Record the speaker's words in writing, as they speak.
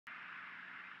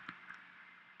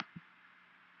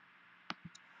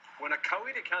When a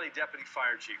Coweta County deputy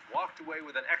fire chief walked away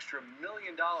with an extra $1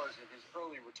 million in his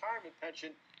early retirement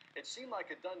pension, it seemed like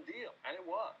a done deal, and it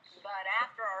was. But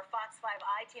after our Fox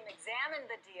 5i team examined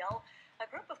the deal, a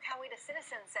group of Coweta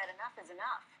citizens said enough is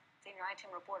enough. Senior I-Team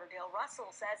reporter Dale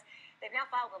Russell says they've now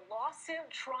filed a lawsuit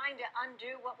trying to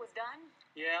undo what was done.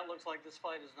 Yeah, it looks like this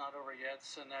fight is not over yet,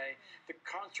 Sine. The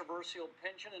controversial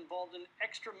pension involved an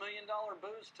extra $1 million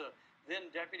boost to then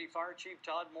Deputy Fire Chief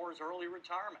Todd Moore's early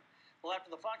retirement. Well,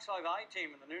 after the Fox 5i team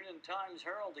and the Noonan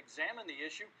Times-Herald examined the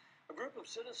issue, a group of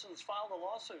citizens filed a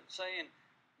lawsuit saying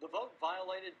the vote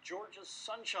violated Georgia's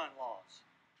sunshine laws.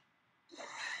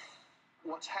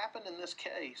 What's happened in this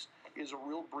case is a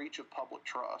real breach of public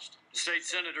trust. State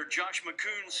Senator Josh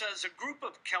McKoon says a group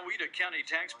of Coweta County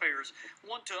taxpayers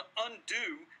want to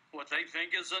undo what they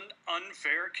think is an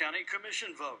unfair county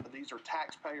commission vote. These are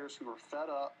taxpayers who are fed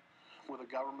up with a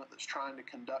government that's trying to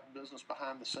conduct business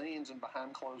behind the scenes and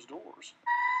behind closed doors.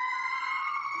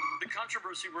 The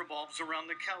controversy revolves around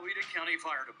the Coweta County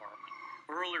Fire Department.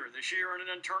 Earlier this year, an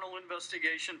internal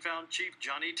investigation found Chief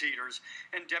Johnny Teeters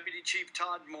and Deputy Chief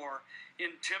Todd Moore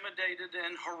intimidated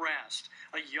and harassed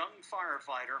a young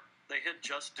firefighter they had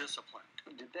just disciplined.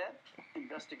 Did that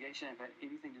investigation have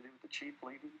anything to do with the chief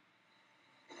leaving?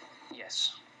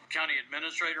 Yes. County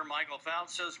Administrator Michael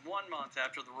Fouts says 1 month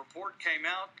after the report came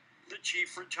out, the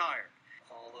chief retired.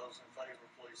 All those in favor,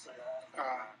 please say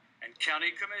aye. And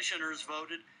county commissioners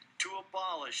voted to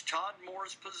abolish Todd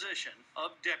Moore's position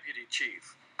of deputy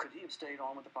chief. Could he have stayed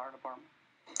on with the fire department?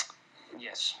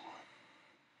 Yes.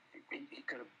 He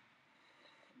could have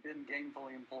been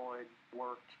gainfully employed,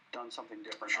 worked, done something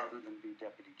different other than be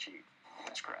deputy chief.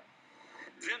 That's correct.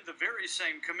 Then the very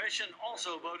same commission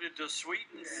also voted to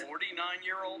sweeten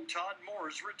 49-year-old Todd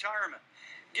Moore's retirement,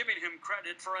 giving him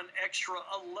credit for an extra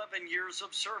 11 years of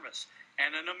service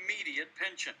and an immediate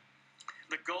pension.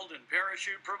 The golden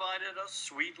parachute provided a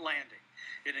sweet landing.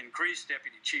 It increased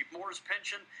Deputy Chief Moore's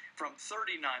pension from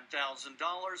 $39,000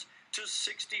 to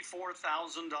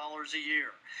 $64,000 a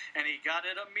year, and he got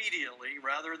it immediately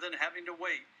rather than having to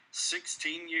wait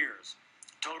 16 years.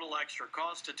 Total extra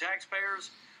cost to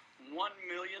taxpayers, $1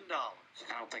 million.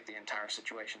 I don't think the entire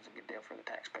situation is a good deal for the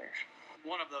taxpayers.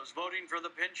 One of those voting for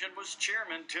the pension was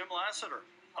Chairman Tim Lassiter,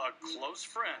 a close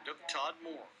friend of Todd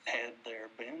Moore. Had there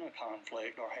been a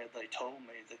conflict, or had they told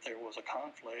me that there was a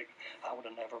conflict, I would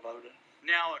have never voted.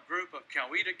 Now a group of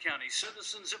Coweta County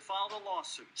citizens have filed a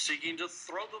lawsuit seeking to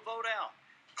throw the vote out,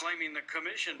 claiming the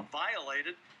commission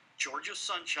violated Georgia's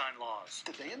sunshine laws.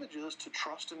 The damage is to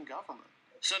trust in government.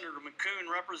 Senator McKoon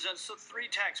represents the 3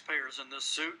 taxpayers in this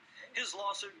suit. His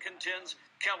lawsuit contends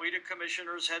Coweta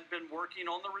commissioners had been working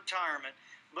on the retirement,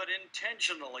 but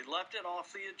intentionally left it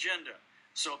off the agenda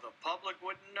so the public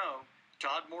wouldn't know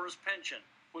Todd Moore's pension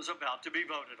was about to be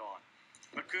voted on.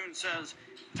 McKoon says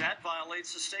that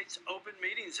violates the state's Open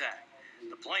Meetings Act.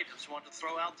 The plaintiffs want to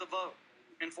throw out the vote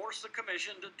and force the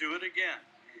commission to do it again,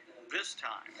 this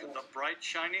time in the bright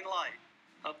shining light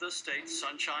of the state's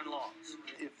sunshine laws.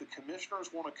 If the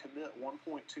commissioners want to commit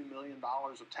 $1.2 million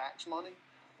of tax money,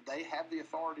 they have the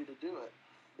authority to do it,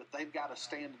 but they've got to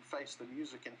stand and face the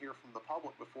music and hear from the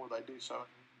public before they do so.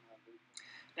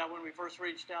 Now, when we first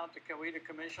reached out to Coweta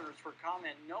commissioners for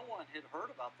comment, no one had heard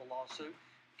about the lawsuit.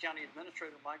 County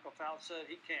Administrator Michael Fouts said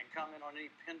he can't comment on any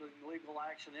pending legal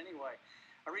action anyway.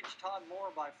 I reached Todd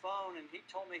Moore by phone, and he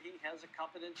told me he has a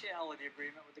confidentiality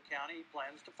agreement with the county. He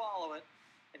plans to follow it,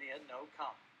 and he had no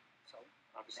comment. So,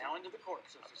 obviously, now into the court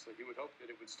system. Obviously, you would hope that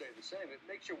it would stay the same. It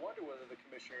makes you wonder whether the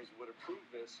commissioners would approve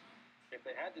this if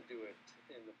they had to do it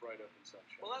in the bright open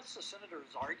sunshine. Well, that's the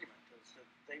senator's argument, is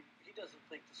that he doesn't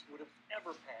think this would have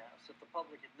ever passed if the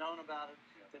public had known about it.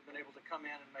 Yeah. They've been able to come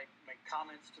in and make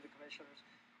comments to the commissioners.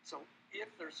 So if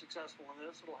they're successful in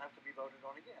this, it'll have to be voted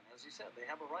on again. As he said, they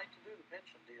have a right to do the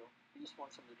pension deal. He just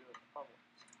wants them to do it in public.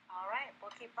 All right,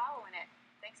 we'll keep following it.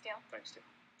 Thanks, Dale. Thanks, Tim.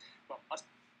 Well,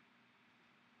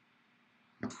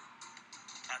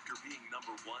 After being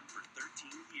number 1 for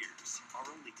 13 years, our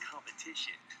only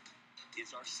competition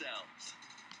is ourselves.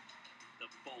 The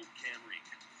Bold Camry.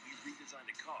 We redesigned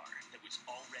a car that was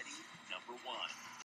already number 1.